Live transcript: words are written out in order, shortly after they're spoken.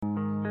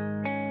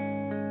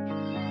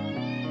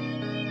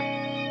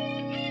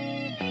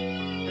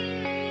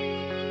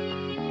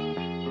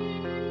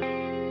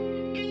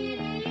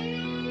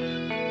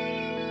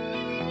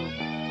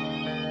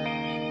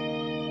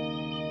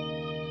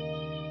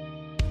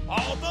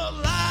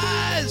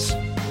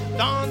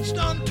Don's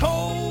done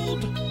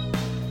told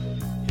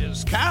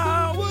his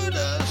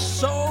cowardice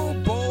so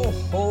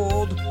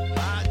bold.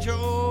 Hide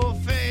your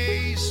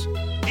face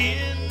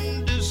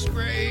in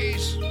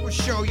disgrace, or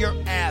show your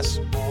ass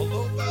all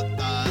over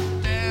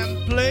the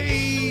damn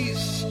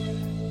place.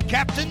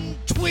 Captain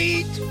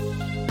Tweet,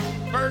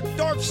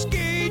 Bergdorf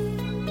skeet,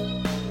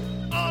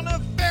 on a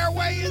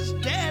fairway his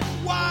dead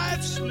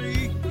wife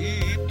sleep.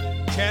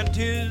 Chant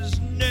his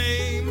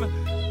name,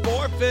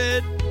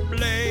 forfeit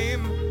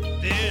blame,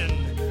 then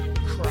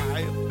cry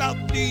about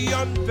the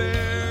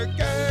unfair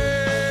game.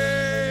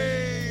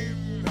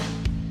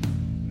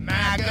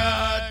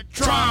 MAGA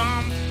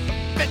Trump,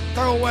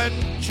 Bitcoin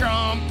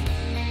chump,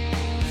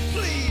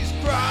 please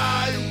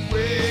cry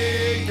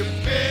away your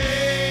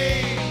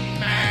pain.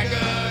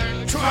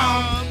 MAGA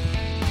Trump,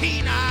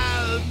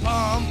 penile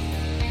pump,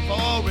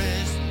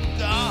 Forrest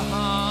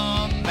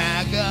Gump.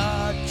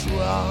 MAGA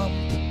Trump,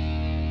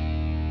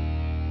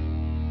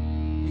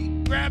 he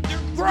grabbed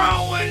her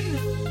groin,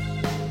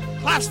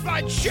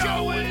 classified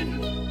showin,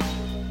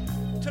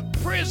 to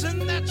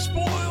prison that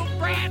spoiled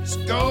brats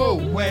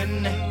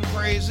goin.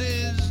 Praise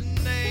his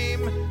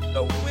name,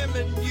 the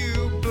women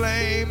you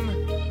blame,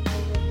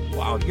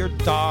 while your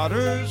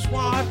daughter's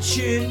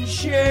watching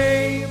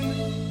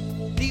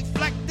shame.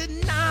 Deflect,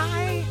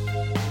 deny,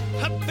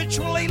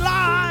 habitually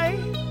lie,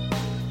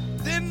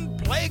 then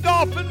play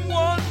golf and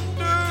wonder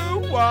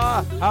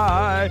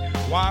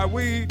why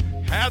we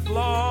had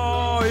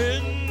law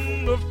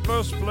in the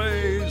first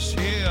place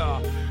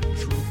here.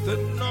 Truth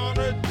and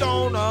honor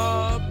don't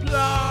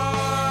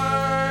apply.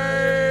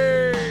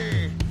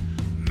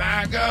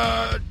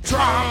 MAGA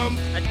Trump,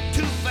 a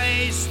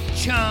two-faced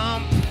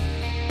chump,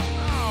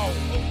 oh,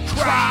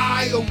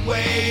 cry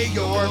away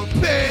your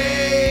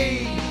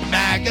pain.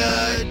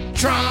 MAGA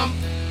Trump,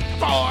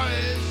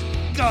 Forrest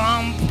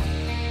Gump,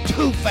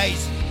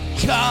 two-faced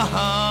chump.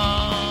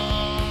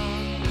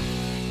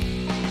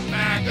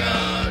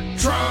 MAGA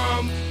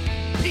Trump,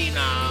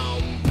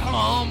 penile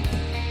pump,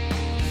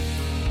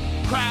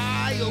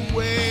 cry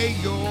away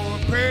your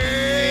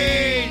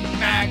pain.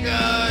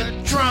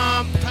 MAGA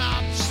Trump,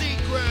 top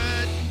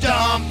secret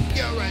dump,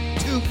 you're a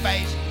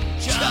two-faced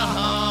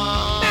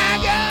chump.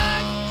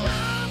 MAGA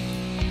Trump,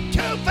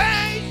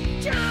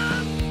 two-faced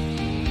chump.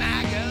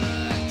 MAGA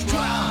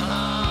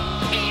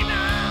Trump,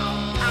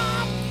 penile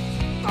pump,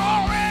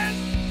 Forrest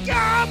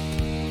Gump.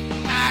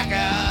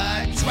 MAGA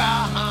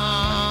Trump,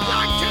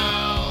 like to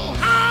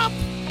hump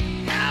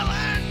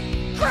Helen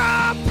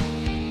Crump.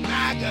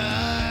 MAGA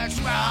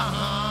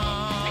Trump,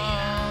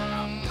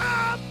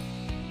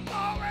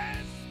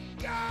 Forrest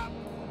Gump.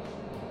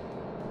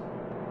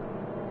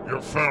 You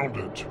found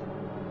it.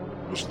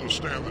 This is the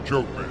Stan the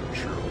Joke Man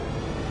show.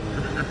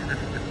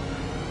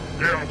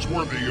 Yeah, it's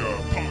where the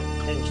pot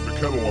calls the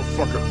kettle a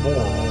fucking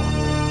moron.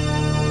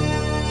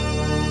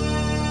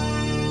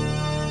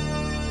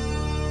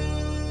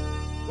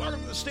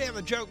 Welcome to the Stan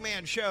the Joke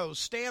Man show.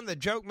 Stan the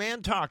Joke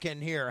Man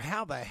talking here.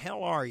 How the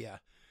hell are you?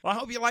 Well, I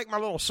hope you like my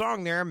little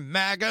song there,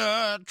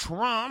 MAGA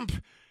Trump.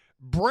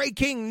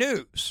 Breaking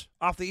news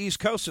off the East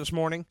Coast this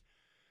morning.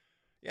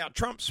 Yeah,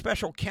 Trump's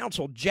special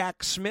counsel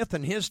Jack Smith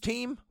and his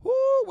team,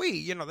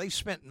 they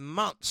spent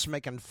months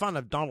making fun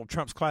of Donald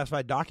Trump's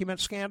classified document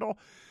scandal,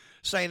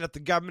 saying that the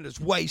government is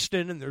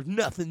wasting and there's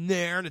nothing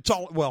there, and it's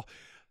all, well,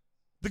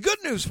 the good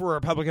news for the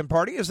Republican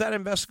Party is that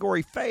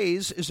investigatory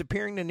phase is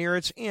appearing to near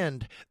its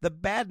end. The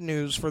bad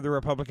news for the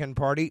Republican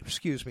Party,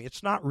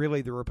 it's not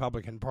really the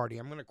Republican Party.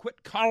 I'm going to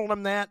quit calling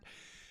them that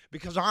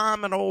because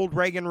I'm an old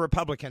Reagan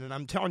Republican, and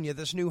I'm telling you,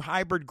 this new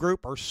hybrid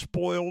group are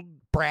spoiled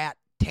brat,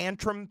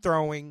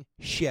 tantrum-throwing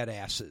shit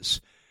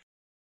asses.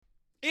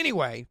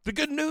 Anyway, the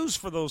good news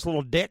for those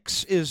little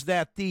dicks is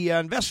that the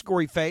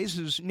investigatory phase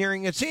is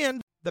nearing its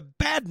end. The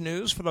bad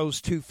news for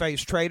those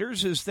two-faced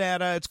traitors is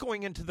that it's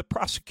going into the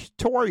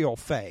prosecutorial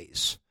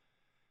phase.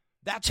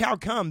 That's how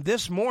come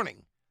this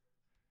morning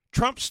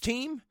Trump's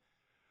team,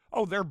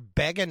 they're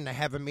begging to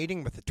have a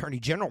meeting with Attorney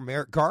General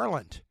Merrick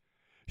Garland.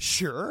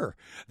 Sure,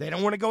 they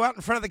don't want to go out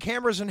in front of the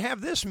cameras and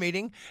have this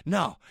meeting.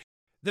 No,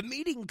 the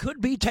meeting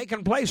could be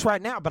taking place right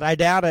now, but I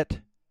doubt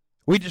it.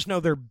 We just know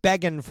they're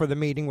begging for the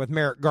meeting with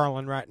Merrick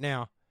Garland right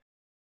now.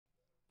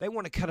 They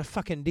want to cut a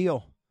fucking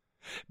deal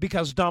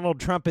because Donald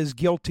Trump is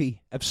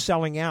guilty of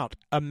selling out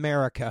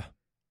America.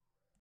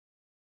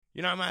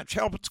 You know how much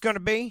help it's going to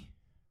be?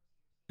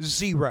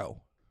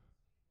 Zero.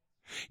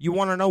 You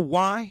want to know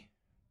why?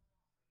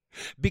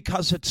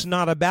 Because it's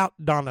not about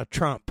Donald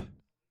Trump.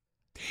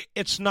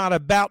 It's not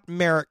about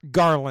Merrick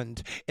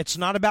Garland. It's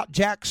not about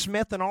Jack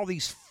Smith and all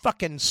these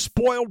fucking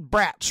spoiled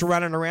brats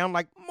running around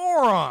like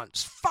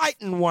morons,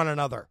 fighting one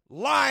another,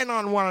 lying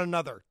on one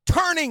another,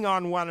 turning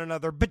on one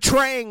another,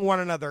 betraying one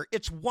another.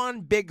 It's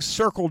one big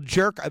circle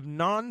jerk of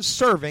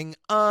non-serving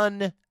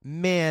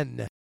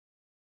un-men.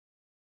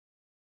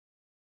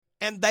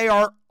 And they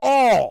are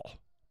all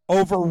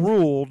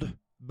overruled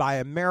by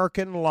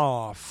American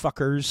law,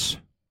 fuckers.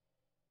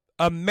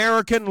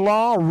 American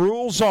law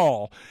rules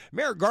all.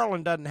 Merrick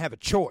Garland doesn't have a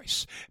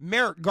choice.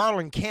 Merrick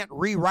Garland can't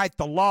rewrite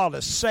the law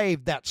to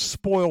save that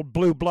spoiled,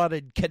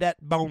 blue-blooded cadet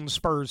bone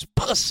spurs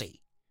pussy.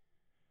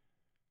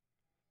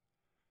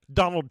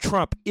 Donald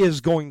Trump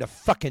is going to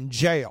fucking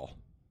jail.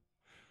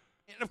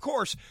 And, of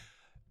course,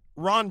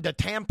 Ron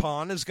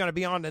DeTampon is going to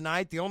be on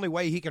tonight. The only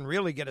way he can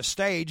really get a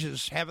stage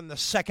is having the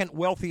second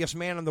wealthiest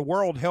man in the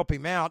world help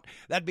him out.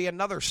 That'd be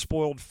another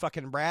spoiled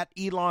fucking brat,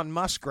 Elon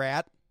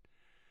Muskrat.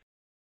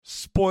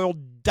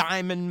 Spoiled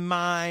diamond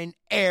mine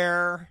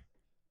heir,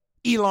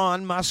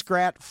 Elon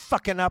Muskrat,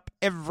 fucking up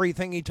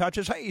everything he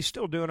touches. Hey, he's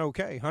still doing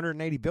okay.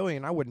 $180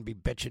 billion. I wouldn't be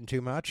bitching too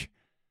much.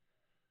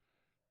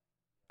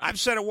 I've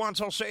said it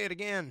once, I'll say it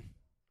again.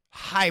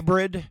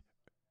 Hybrid.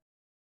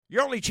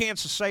 Your only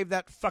chance to save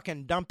that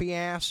fucking dumpy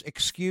ass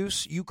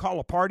excuse you call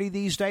a party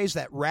these days,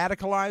 that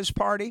radicalized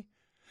party,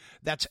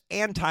 that's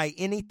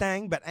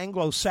anti-anything but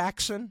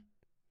Anglo-Saxon.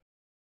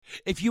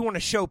 If you want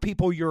to show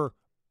people you're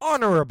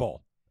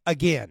honorable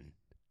again,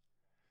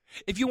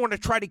 if you want to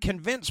try to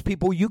convince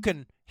people you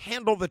can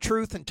handle the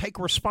truth and take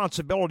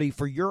responsibility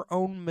for your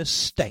own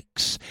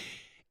mistakes,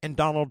 and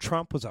Donald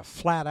Trump was a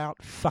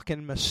flat-out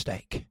fucking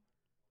mistake.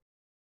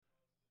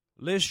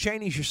 Liz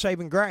Cheney's your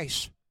saving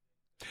grace.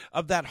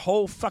 Of that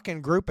whole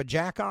fucking group of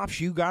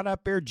jackoffs you got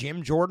up there,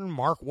 Jim Jordan,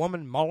 Mark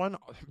Woman Mullen,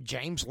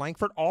 James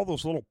Lankford, all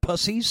those little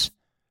pussies.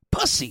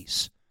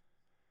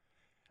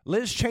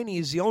 Liz Cheney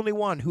is the only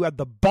one who had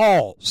the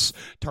balls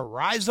to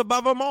rise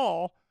above them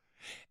all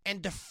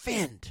and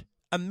defend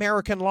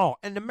American law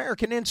and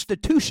American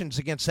institutions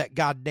against that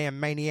goddamn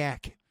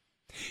maniac.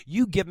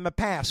 You give him a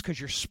pass because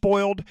you're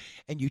spoiled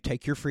and you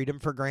take your freedom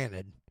for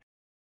granted.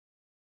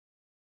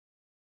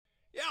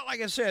 Yeah,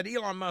 like I said,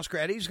 Elon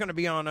Muskrat, he's going to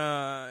be on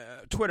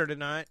Twitter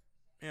tonight.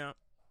 Yeah,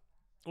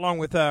 along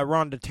with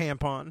Ron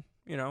DeTampon.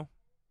 You know,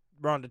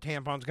 Ron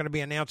DeTampon's going to be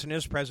announcing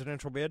his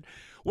presidential bid.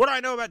 What do I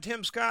know about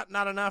Tim Scott?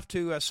 Not enough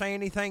to say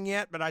anything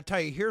yet, but I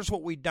tell you, here's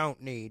what we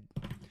don't need.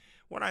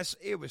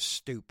 It was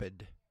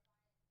stupid.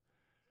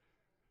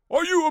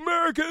 Are you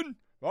American?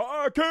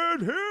 I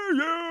can't hear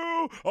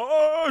you.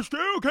 I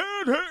still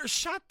can't hear.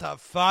 Shut the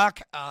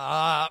fuck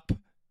up.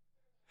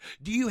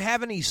 Do you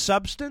have any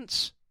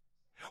substance?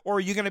 Or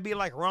are you going to be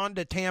like Ron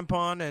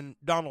DeTampon and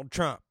Donald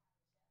Trump?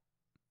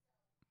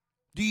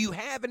 Do you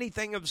have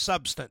anything of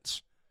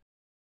substance?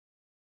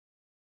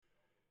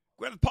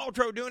 Gwyneth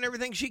Paltrow, doing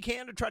everything she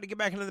can to try to get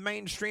back into the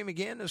mainstream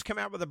again, has come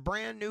out with a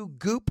brand new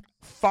Goop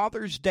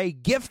Father's Day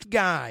gift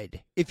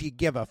guide, if you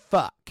give a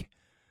fuck.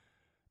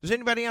 Does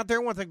anybody out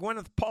there want the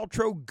Gwyneth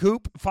Paltrow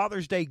Goop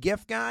Father's Day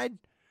gift guide?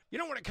 You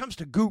know, when it comes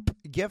to Goop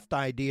gift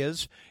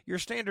ideas, your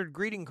standard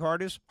greeting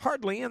card is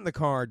hardly in the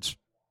cards.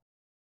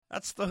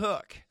 That's the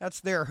hook.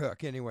 That's their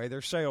hook, anyway,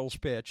 their sales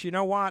pitch. You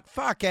know what?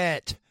 Fuck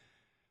it.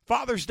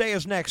 Father's Day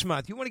is next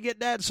month. You want to get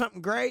Dad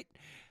something great?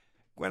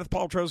 Gwyneth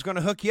Paltrow's going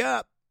to hook you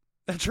up.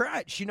 That's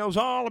right. She knows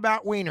all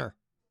about wiener.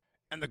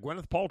 And the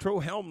Gwyneth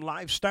Paltrow Helm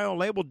lifestyle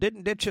label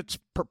didn't ditch its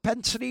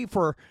propensity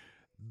for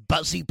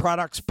buzzy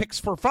products picks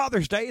for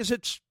Father's Day, as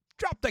it's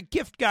dropped a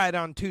gift guide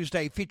on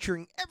Tuesday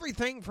featuring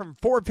everything from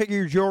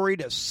four-figure jewelry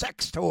to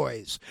sex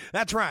toys.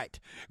 That's right.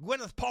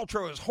 Gwyneth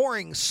Paltrow is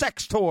whoring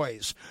sex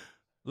toys.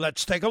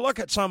 Let's take a look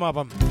at some of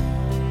them.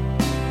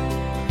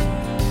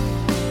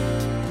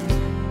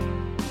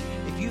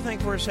 If you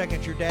think for a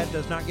second your dad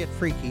does not get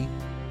freaky,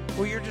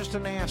 well, you're just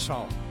an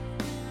asshole.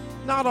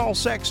 Not all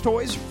sex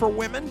toys for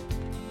women.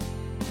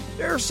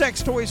 There are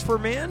sex toys for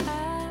men.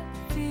 I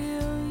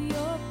feel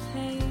your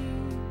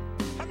pain.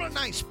 How about a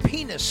nice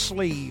penis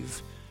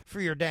sleeve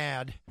for your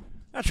dad?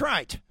 That's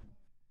right.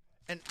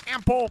 An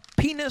ample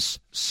penis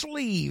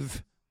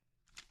sleeve.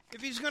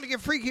 If he's going to get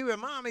freaky with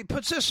Mom, he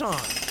puts this on.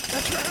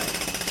 That's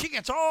right. She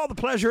gets all the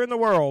pleasure in the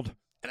world.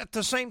 And at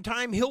the same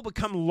time, he'll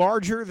become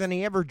larger than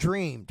he ever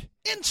dreamed.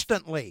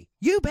 Instantly.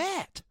 You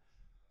bet.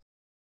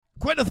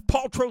 Gwyneth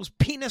Paltrow's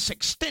penis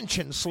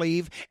extension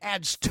sleeve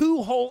adds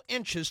 2 whole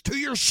inches to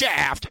your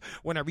shaft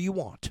whenever you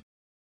want.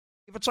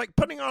 If it's like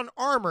putting on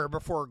armor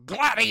before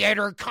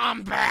gladiator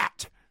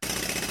combat.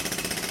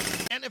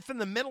 And if in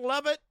the middle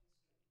of it,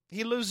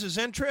 he loses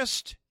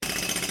interest,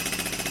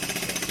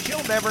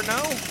 she'll never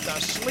know. The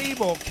sleeve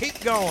will keep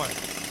going.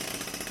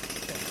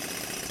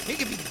 He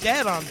could be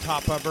dead on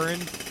top of her,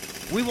 and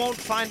we won't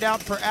find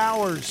out for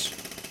hours.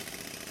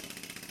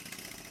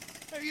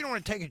 Maybe you don't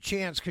want to take a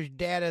chance because your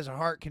dad has a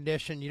heart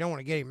condition. You don't want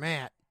to get him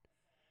mad.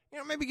 You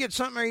know, maybe get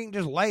something where you can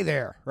just lay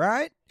there,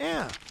 right?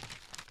 Yeah.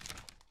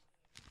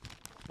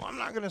 Well, I'm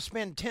not going to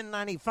spend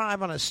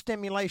 $10.95 on a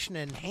stimulation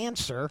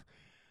enhancer.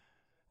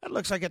 That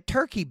looks like a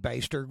turkey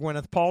baster,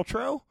 Gwyneth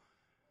Paltrow.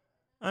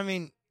 I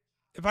mean,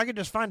 if I could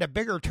just find a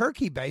bigger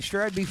turkey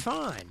baster, I'd be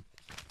fine.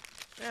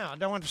 Yeah, I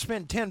don't want to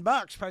spend $10.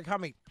 Probably cost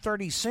me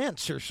 30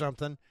 cents or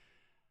something.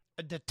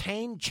 A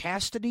detained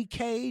chastity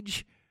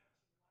cage?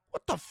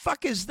 What the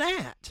fuck is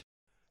that?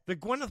 The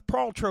Gwyneth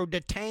Paltrow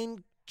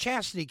detained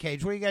chastity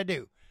cage. What do you got to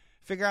do?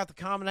 Figure out the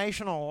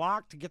combination on a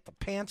lock to get the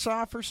pants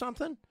off or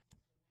something?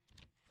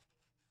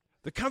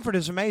 The comfort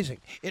is amazing.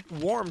 It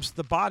warms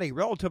the body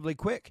relatively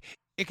quick.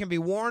 It can be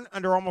worn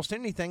under almost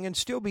anything and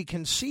still be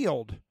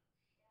concealed.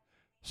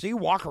 So you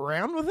walk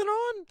around with it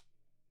on?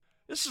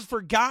 This is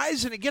for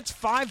guys and it gets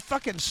 5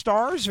 fucking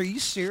stars? Are you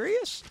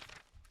serious?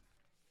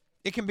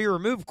 It can be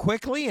removed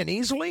quickly and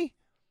easily?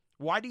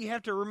 Why do you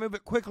have to remove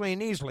it quickly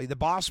and easily? The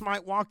boss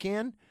might walk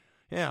in.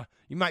 Yeah,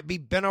 you might be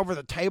bent over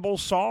the table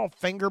saw,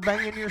 finger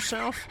banging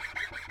yourself.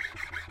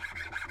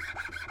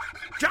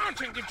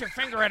 Johnson, get your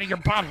finger out of your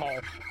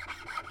butthole.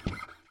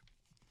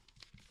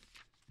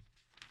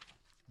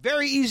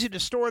 Very easy to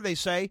store, they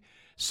say.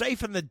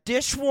 Safe in the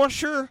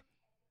dishwasher.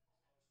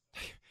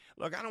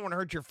 Look, I don't want to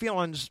hurt your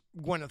feelings,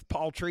 Gwyneth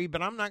Paltrow,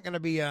 but I'm not going to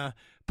be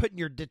putting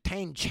your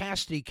detained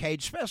chastity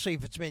cage, especially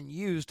if it's been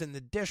used in the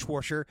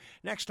dishwasher,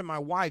 next to my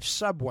wife's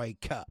Subway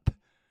cup.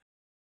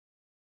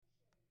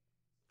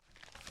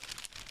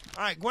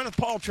 All right, Gwyneth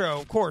Paltrow,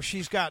 of course,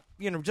 she's got,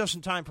 just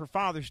in time for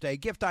Father's Day,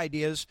 gift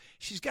ideas.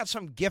 She's got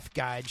some gift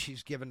guide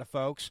she's given to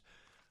folks.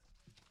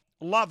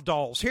 Love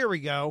dolls. Here we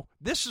go.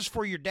 This is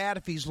for your dad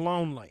if he's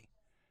lonely.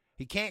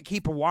 He can't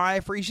keep a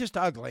wife or he's just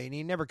ugly and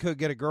he never could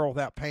get a girl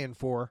without paying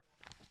for her.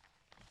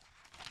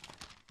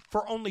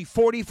 For only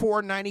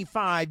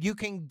 $44.95, you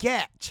can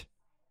get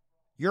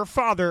your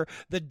father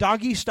the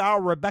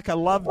doggy-style Rebecca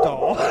Love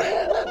doll.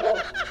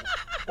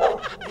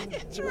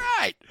 That's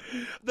right.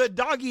 The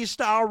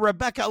doggy-style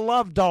Rebecca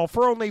Love doll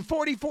for only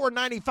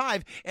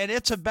 $44.95, and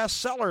it's a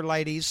bestseller,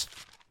 ladies.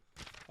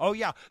 Oh,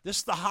 yeah, this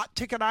is the hot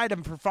ticket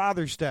item for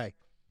Father's Day.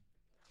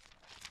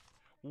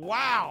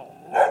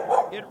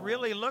 Wow. It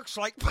really looks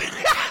like...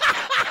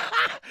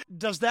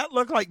 Does that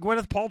look like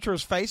Gwyneth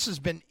Paltrow's face has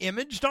been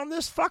imaged on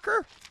this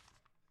fucker?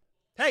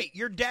 Hey,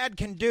 your dad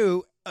can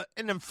do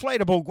an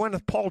inflatable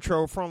Gwyneth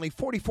Paltrow for only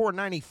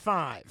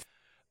 $44.95.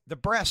 The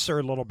breasts are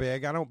a little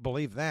big. I don't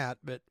believe that,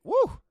 but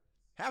woo,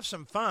 have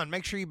some fun.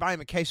 Make sure you buy him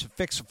a case of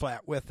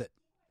Fix-A-Flat with it.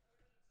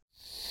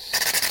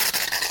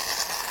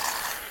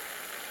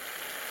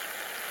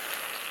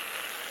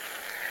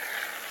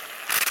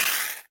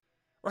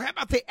 Or how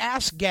about the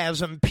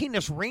Askgasm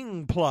penis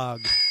ring plug?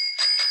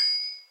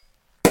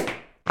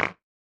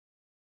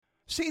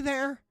 See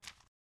there?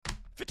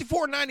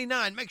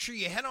 $54.99. Make sure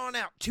you head on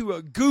out to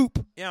a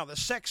Goop. Yeah, the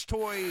sex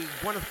toy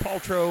Gwyneth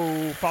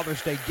Paltrow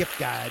Father's Day gift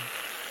guide.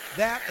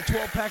 That, a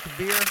 12-pack of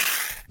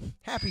beer.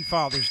 Happy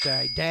Father's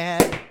Day,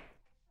 Dad.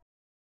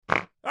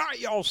 All right,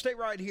 y'all, stay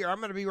right here. I'm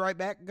going to be right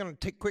back. I'm going to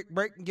take a quick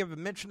break and give a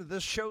mention to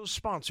this show's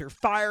sponsor,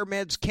 Fire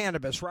Meds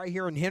Cannabis, right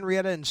here in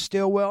Henrietta and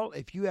Stillwell.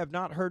 If you have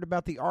not heard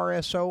about the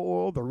RSO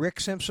oil, the Rick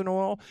Simpson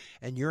oil,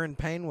 and you're in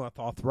pain with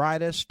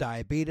arthritis,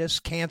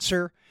 diabetes,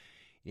 cancer,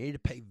 you need to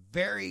pay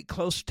very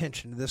close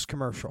attention to this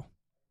commercial.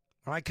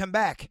 When I come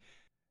back,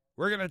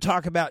 we're going to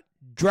talk about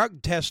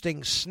drug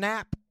testing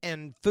SNAP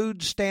and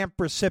food stamp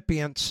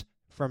recipients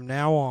from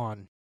now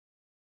on.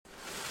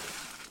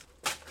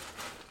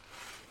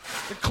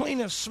 The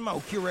cleanest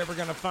smoke you're ever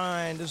going to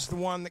find is the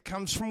one that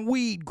comes from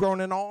weed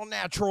grown in all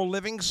natural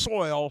living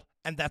soil,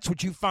 and that's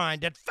what you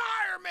find at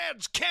Fire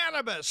Meds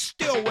Cannabis,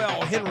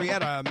 Stillwell,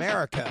 Henrietta,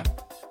 America.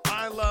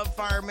 I love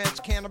Fire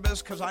Meds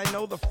Cannabis because I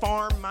know the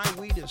farm my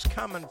weed is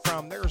coming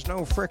from. There's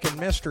no frickin'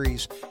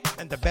 mysteries.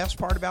 And the best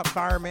part about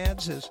Fire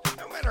Meds is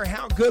no matter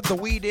how good the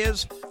weed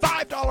is,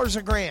 $5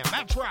 a gram.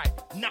 That's right.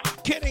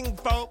 Not kidding,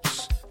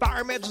 folks.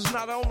 Fire Meds is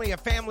not only a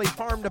family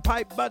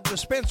farm-to-pipe bud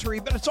dispensary,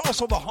 but it's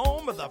also the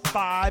home of the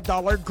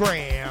 $5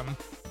 gram.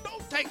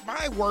 Don't take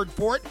my word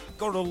for it.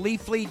 Go to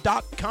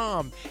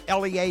leafly.com,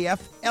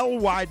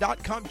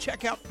 Leafly.com.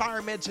 Check out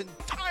Fire Meds'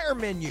 entire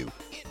menu,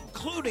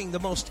 including the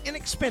most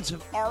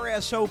inexpensive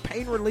RSO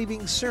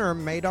pain-relieving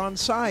serum made on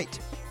site.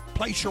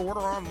 Place your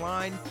order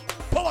online.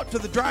 Pull up to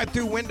the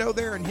drive-thru window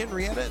there in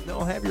Henrietta, and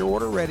they'll have your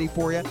order ready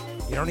for you.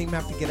 You don't even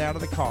have to get out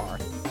of the car.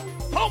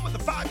 Home of the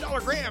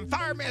 $5 gram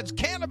Fire Meds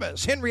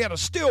Cannabis, Henrietta,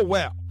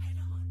 Stillwell.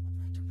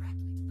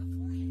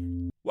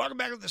 Welcome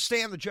back to the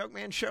Stan the Joke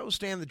Man Show.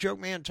 Stan the Joke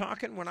Man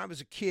talking. When I was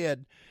a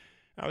kid,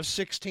 I was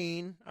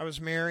 16. I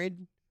was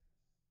married.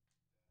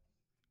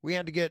 We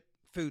had to get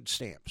food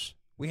stamps.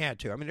 We had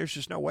to. I mean, there's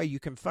just no way you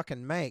can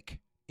fucking make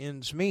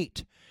ends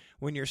meet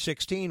when you're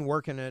 16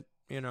 working at,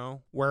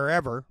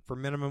 wherever for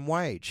minimum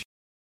wage.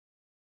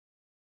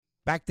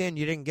 Back then,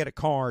 you didn't get a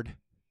card.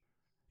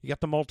 You got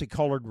the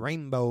multicolored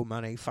rainbow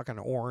money, fucking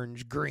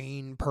orange,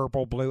 green,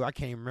 purple, blue. I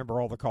can't even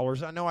remember all the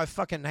colors. I know I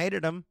fucking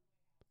hated them.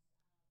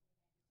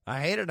 I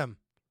hated them.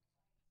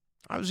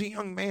 I was a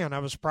young man. I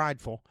was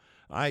prideful.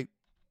 I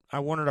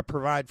wanted to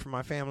provide for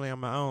my family on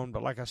my own,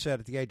 but like I said,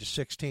 at the age of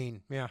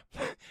 16, yeah,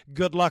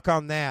 good luck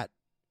on that.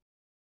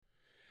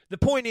 The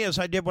point is,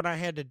 I did what I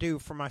had to do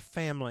for my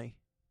family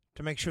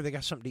to make sure they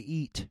got something to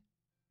eat.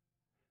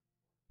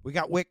 We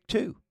got WIC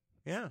too,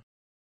 yeah.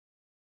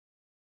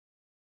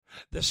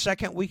 The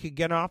second we could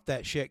get off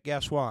that shit,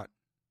 guess what?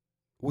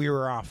 We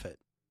were off it.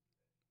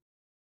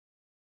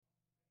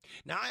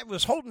 Now, I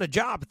was holding a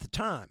job at the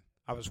time.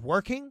 I was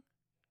working,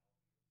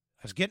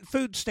 I was getting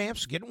food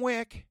stamps, getting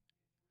WIC,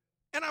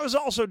 and I was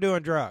also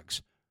doing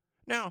drugs.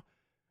 Now,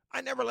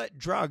 I never let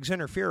drugs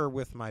interfere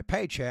with my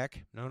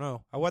paycheck.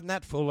 No, I wasn't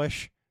that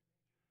foolish.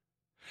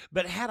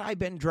 But had I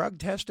been drug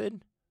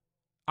tested,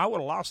 I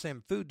would have lost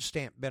them food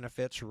stamp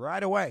benefits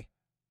right away.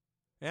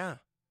 Yeah,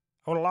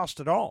 I would have lost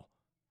it all.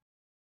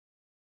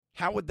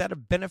 How would that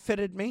have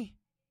benefited me?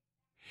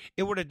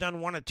 It would have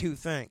done one of two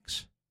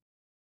things.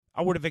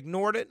 I would have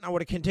ignored it, and I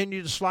would have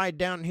continued to slide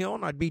downhill,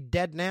 and I'd be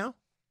dead now.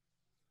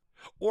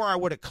 Or I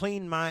would have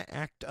cleaned my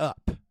act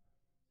up.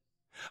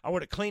 I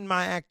would have cleaned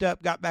my act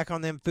up, got back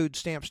on them food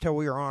stamps till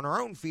we were on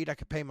our own feet. I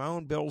could pay my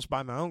own bills,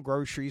 buy my own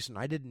groceries, and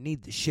I didn't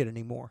need the shit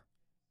anymore.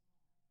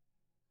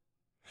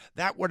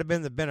 That would have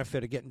been the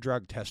benefit of getting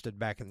drug tested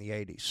back in the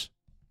 80s.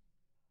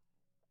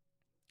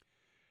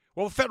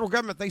 Well, the federal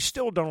government, they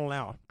still don't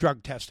allow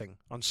drug testing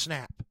on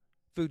SNAP,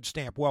 food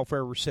stamp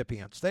welfare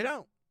recipients. They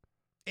don't.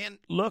 And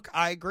look,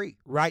 I agree.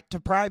 Right to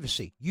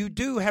privacy. You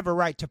do have a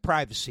right to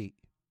privacy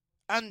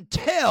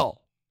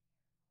until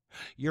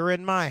you're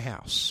in my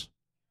house.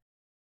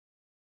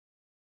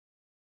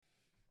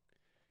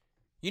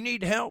 You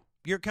need help.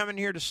 You're coming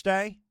here to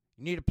stay.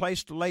 You need a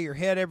place to lay your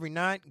head every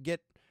night and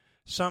get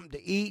something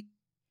to eat.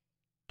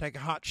 Take a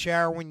hot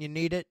shower when you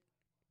need it.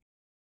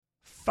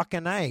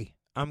 Fucking A,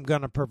 I'm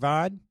going to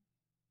provide.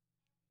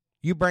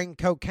 You bring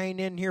cocaine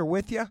in here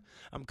with you,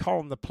 I'm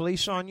calling the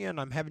police on you,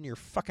 and I'm having your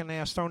fucking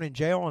ass thrown in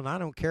jail, and I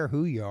don't care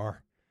who you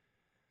are.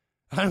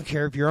 I don't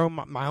care if you're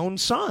my own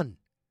son.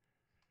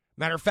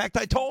 Matter of fact,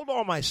 I told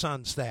all my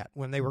sons that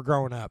when they were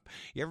growing up.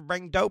 You ever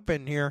bring dope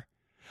in here,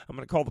 I'm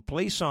going to call the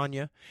police on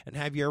you and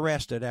have you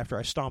arrested after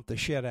I stomp the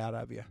shit out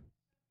of you.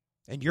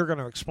 And you're going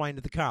to explain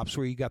to the cops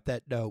where you got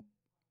that dope.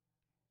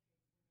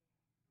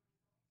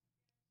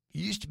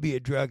 You used to be a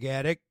drug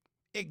addict.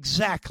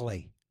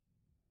 Exactly.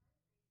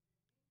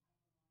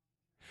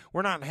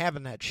 We're not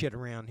having that shit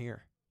around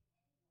here.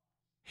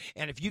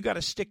 And if you got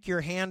to stick your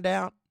hand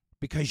out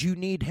because you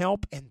need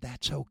help, and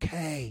that's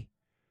okay.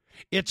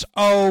 It's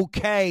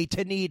okay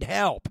to need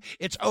help.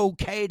 It's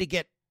okay to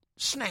get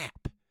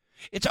SNAP.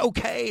 It's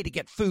okay to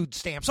get food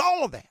stamps,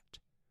 all of that.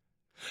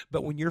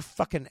 But when you're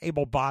fucking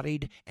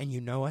able-bodied and you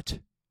know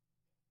it,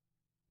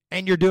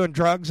 and you're doing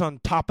drugs on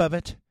top of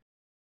it,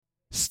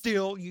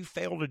 still you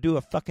fail to do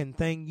a fucking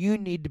thing, you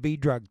need to be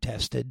drug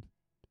tested.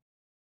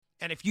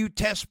 And if you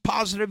test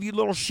positive, you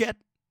little shit,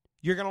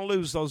 you're going to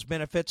lose those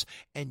benefits,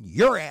 and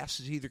your ass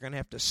is either going to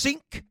have to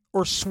sink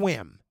or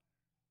swim.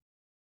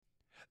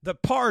 The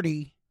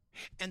party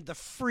and the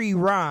free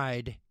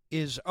ride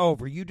is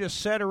over. You just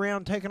sit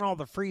around taking all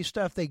the free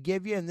stuff they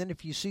give you, and then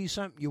if you see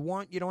something you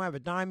want, you don't have a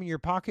dime in your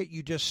pocket,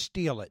 you just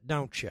steal it,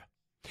 don't you?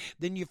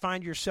 Then you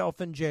find yourself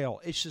in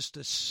jail. It's just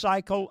a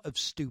cycle of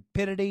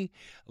stupidity,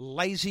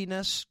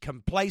 laziness,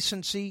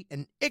 complacency,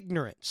 and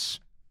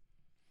ignorance.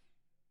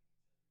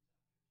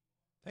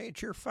 Hey,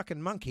 it's your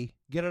fucking monkey.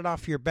 Get it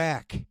off your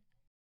back.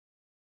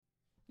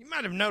 You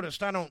might have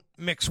noticed I don't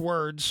mix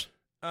words.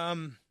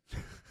 Wow,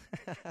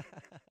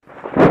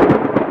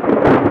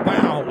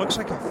 looks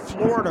like a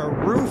Florida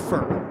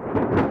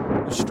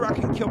roofer was struck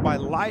and killed by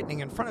lightning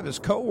in front of his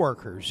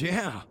coworkers.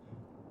 Yeah.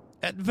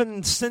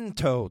 Edvin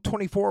Cinto,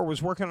 24,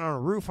 was working on a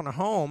roof on a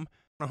home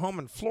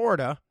in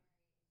Florida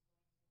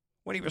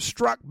when he was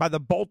struck by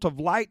the bolt of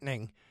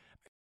lightning.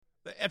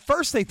 At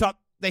first, they thought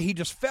that he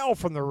just fell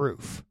from the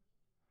roof.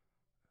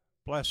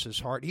 Bless his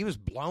heart. He was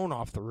blown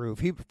off the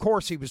roof. Of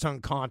course, he was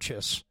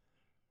unconscious.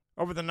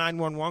 Over the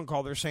 911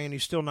 call, they're saying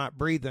he's still not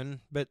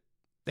breathing, but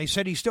they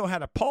said he still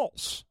had a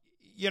pulse.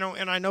 You know,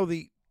 and I know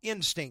the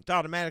instinct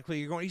automatically,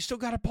 you're going, he's still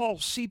got a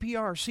pulse,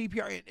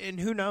 CPR, and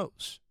who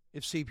knows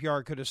if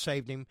CPR could have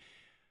saved him.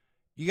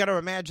 You got to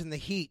imagine the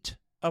heat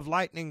of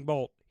lightning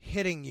bolt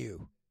hitting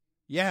you.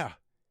 Yeah.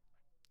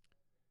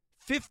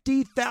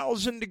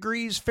 50,000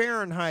 degrees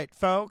Fahrenheit,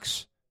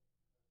 folks.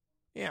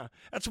 Yeah,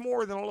 that's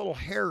more than a little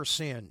hair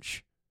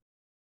singe.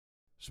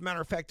 As a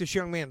matter of fact, this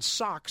young man's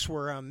socks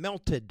were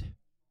melted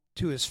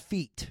to his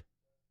feet.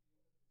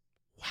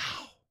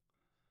 Wow.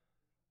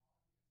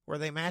 Were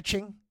they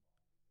matching?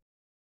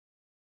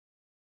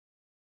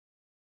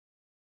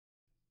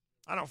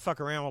 I don't fuck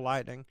around with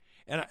lightning.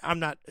 And I'm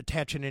not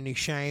attaching any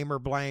shame or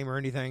blame or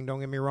anything. Don't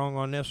get me wrong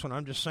on this one.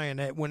 I'm just saying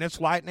that when it's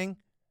lightning,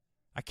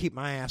 I keep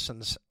my ass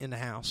in the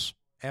house.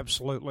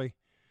 Absolutely.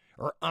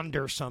 Or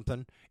under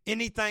something.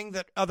 Anything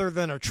that other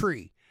than a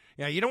tree.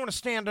 Yeah, you don't want to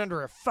stand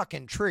under a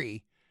fucking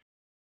tree.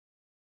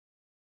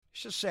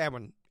 It's just sad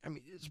when,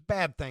 it's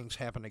bad things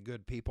happen to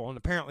good people. And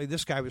apparently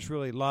this guy was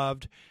really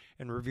loved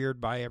and revered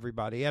by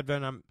everybody.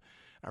 Edvin,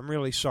 I'm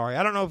really sorry.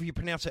 I don't know if you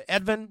pronounce it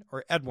Edvin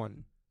or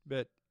Edwin,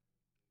 but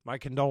my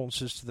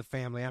condolences to the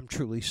family. I'm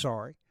truly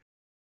sorry.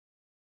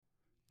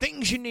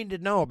 Things you need to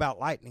know about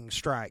lightning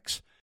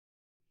strikes.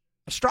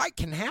 A strike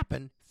can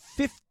happen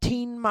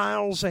 15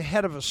 miles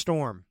ahead of a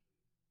storm.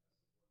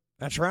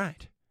 That's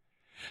right.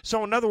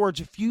 So in other words,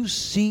 if you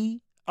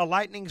see a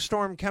lightning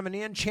storm coming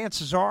in,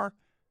 chances are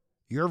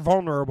you're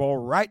vulnerable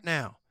right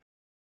now.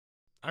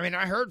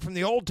 I heard from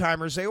the old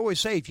timers, they always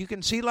say, if you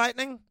can see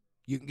lightning,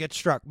 you can get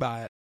struck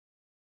by it.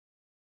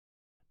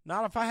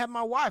 Not if I have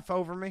my wife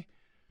over me.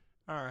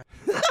 All right.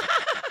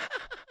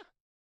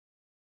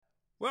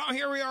 Well,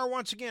 here we are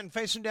once again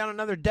facing down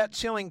another debt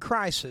ceiling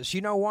crisis.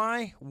 You know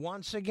why?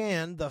 Once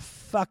again, the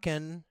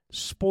fucking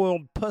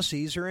spoiled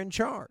pussies are in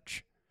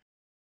charge.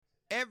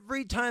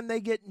 every time they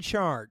get in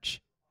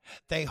charge,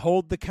 they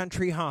hold the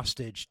country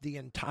hostage, the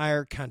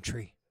entire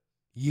country.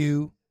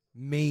 You,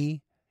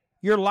 me,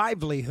 your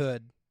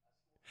livelihood.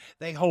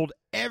 They hold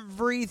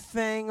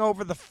everything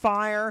over the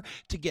fire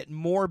to get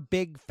more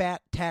big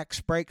fat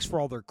tax breaks for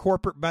all their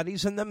corporate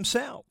buddies and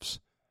themselves.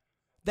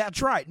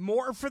 That's right,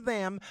 more for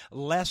them,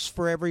 less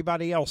for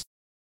everybody else.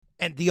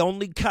 And the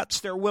only cuts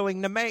they're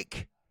willing to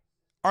make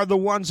are the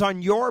ones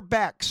on your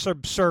back,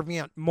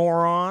 subservient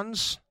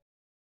morons.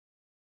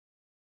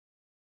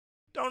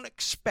 Don't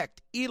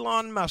expect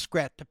Elon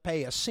Muskrat to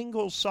pay a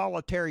single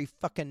solitary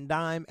fucking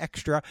dime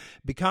extra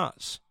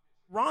because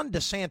Ron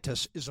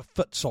DeSantis is a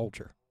foot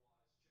soldier.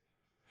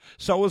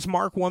 So is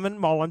Mark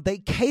Mullen. They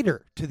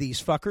cater to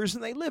these fuckers,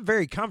 and they live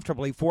very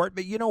comfortably for it.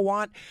 But you know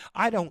what?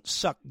 I don't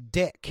suck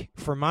dick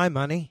for my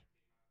money.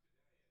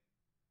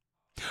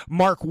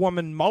 Mark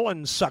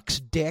Mullen sucks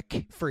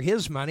dick for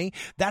his money.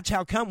 That's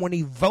how come when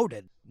he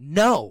voted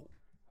no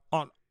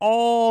on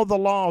all the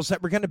laws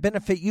that were going to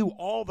benefit you,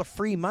 all the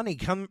free money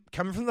coming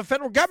from the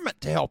federal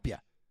government to help you.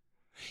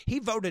 He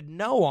voted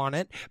no on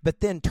it, but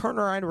then turned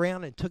right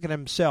around and took it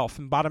himself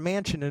and bought a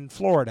mansion in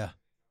Florida.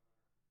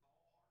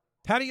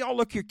 How do y'all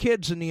look your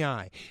kids in the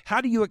eye?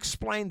 How do you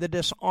explain the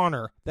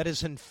dishonor that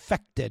has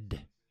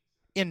infected,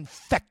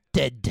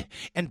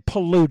 and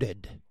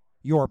polluted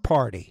your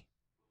party?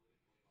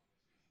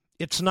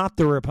 It's not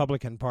the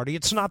Republican Party.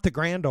 It's not the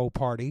Grand Old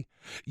Party.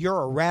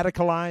 You're a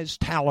radicalized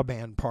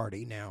Taliban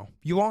party now.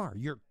 You are.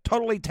 You're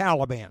totally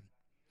Taliban.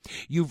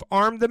 You've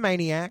armed the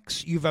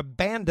maniacs. You've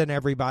abandoned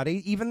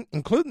everybody, even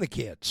including the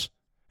kids.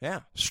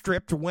 Yeah,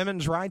 stripped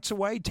women's rights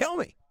away. Tell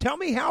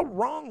me how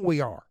wrong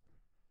we are.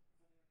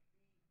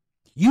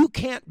 You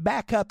can't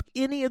back up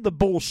any of the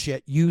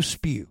bullshit you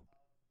spew.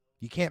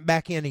 You can't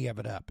back any of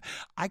it up.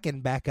 I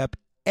can back up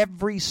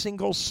every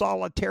single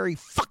solitary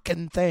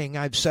fucking thing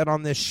I've said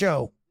on this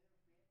show.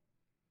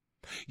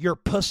 Your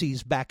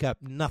pussies back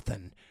up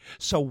nothing.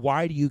 So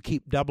why do you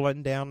keep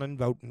doubling down and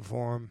voting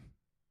for them?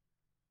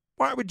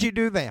 Why would you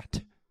do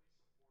that?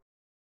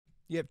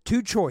 You have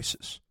two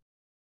choices.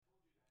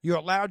 You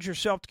allowed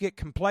yourself to get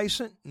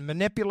complacent and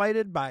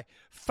manipulated by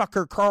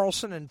fucker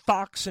Carlson and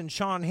Fox and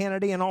Sean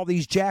Hannity and all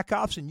these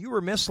jackoffs, and you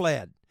were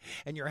misled.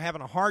 And you're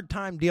having a hard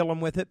time dealing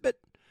with it, but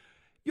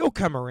you'll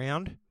come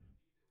around.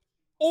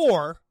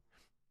 Or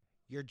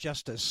you're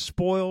just as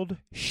spoiled,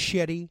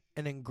 shitty,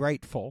 and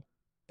ungrateful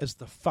as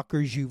the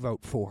fuckers you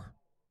vote for.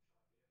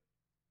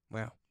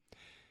 Well,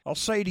 I'll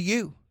say to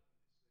you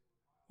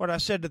what I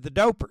said to the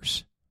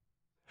dopers.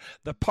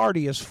 The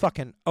party is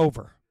fucking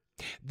over.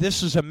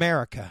 This is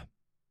America.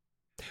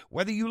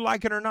 Whether you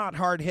like it or not,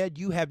 hardhead,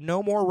 you have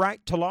no more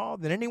right to law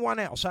than anyone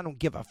else. I don't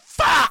give a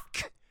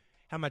fuck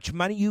how much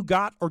money you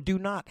got or do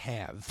not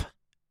have.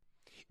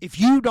 If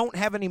you don't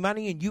have any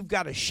money and you've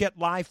got a shit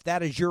life,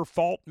 that is your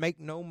fault. Make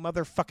no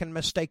motherfucking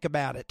mistake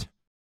about it.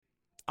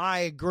 I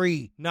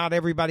agree, not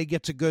everybody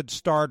gets a good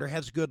start or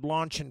has a good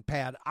launching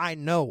pad. I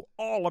know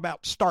all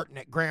about starting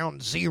at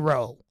ground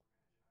zero.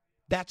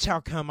 That's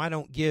how come I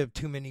don't give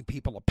too many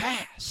people a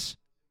pass.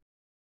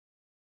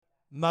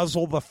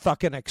 Muzzle the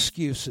fucking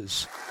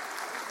excuses.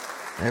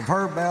 If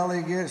her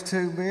belly gets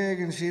too big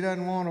and she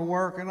doesn't want to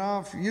work it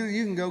off, you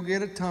can go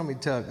get a tummy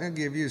tuck. They'll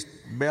give you a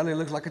belly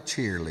looks like a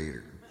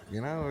cheerleader. You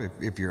know,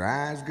 if your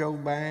eyes go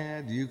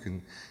bad, you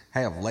can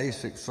have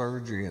LASIK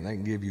surgery and they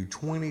can give you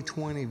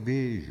 20/20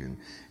 vision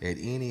at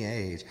any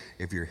age.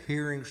 If your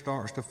hearing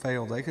starts to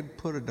fail, they could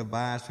put a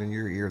device in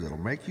your ear that'll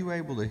make you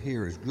able to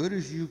hear as good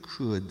as you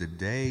could the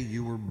day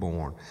you were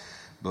born.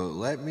 But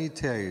let me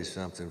tell you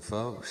something,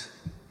 folks.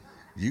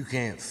 You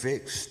can't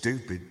fix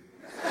stupid.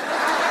 Ladies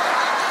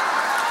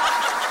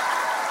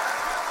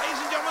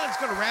and gentlemen, it's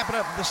going to wrap it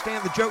up with the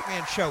Stan the Joke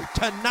Man show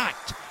tonight.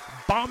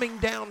 Bombing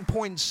down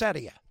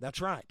poinsettia.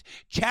 That's right.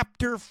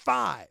 Chapter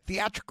 5,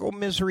 Theatrical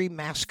Misery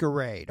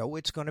Masquerade. Oh,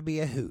 it's going to be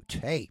a hoot.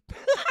 Hey.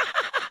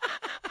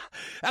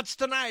 That's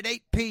tonight,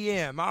 8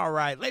 p.m. All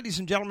right. Ladies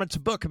and gentlemen, it's a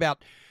book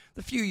about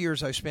the few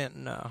years I spent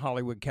in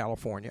Hollywood,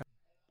 California.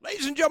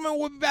 Ladies and gentlemen,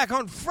 we'll be back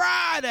on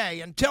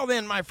Friday. Until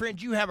then, my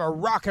friends, you have a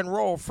rock and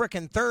roll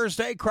frickin'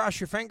 Thursday. Cross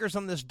your fingers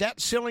on this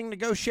debt ceiling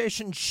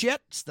negotiation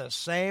shit. It's the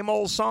same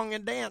old song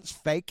and dance.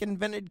 Fake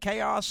invented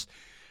chaos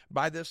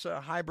by this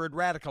hybrid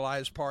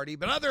radicalized party.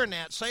 But other than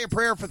that, say a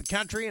prayer for the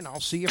country, and I'll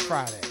see you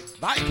Friday.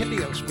 Bye, con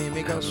Dios, mi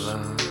amigos.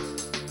 Love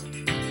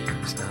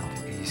is not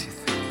the easy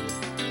thing.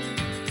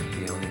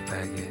 The only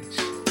baggage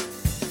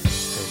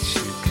that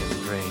you can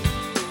bring.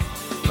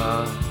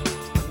 Love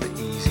is not the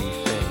easy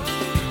thing.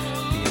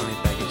 The only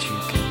baggage you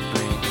can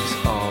bring is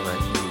all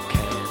that you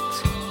can't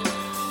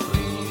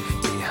leave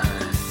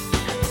behind.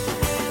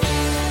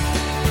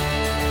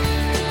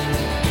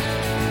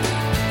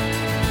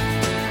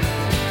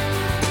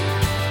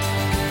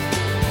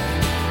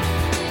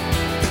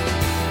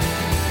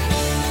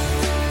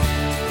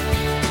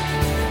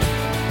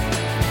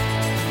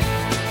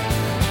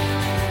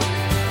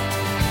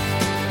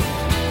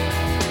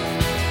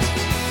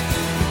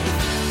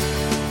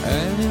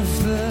 And if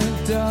the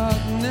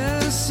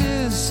darkness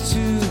is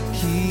to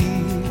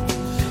keep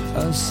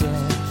us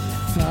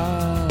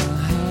apart,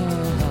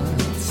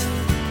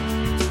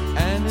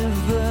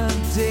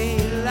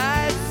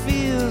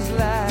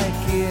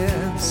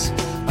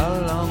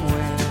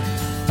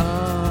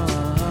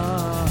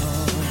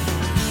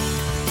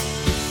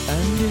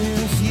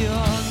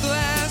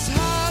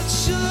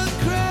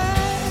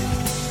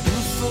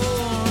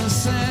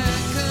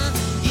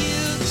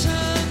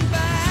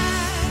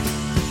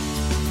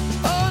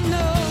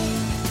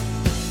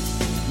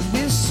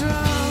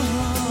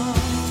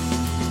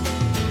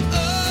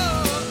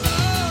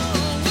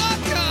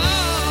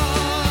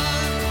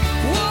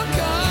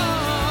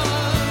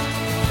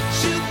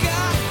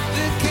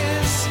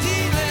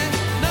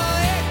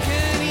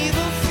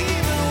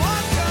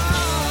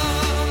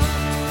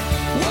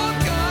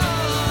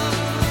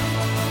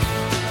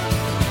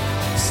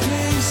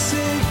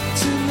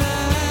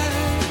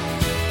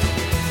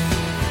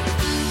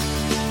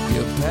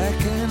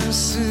 a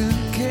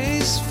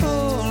suitcase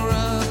for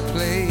a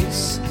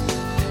place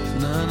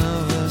none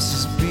of us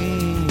has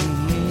been.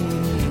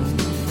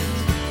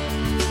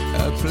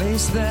 A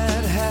place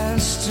that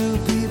has to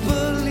be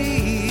believed.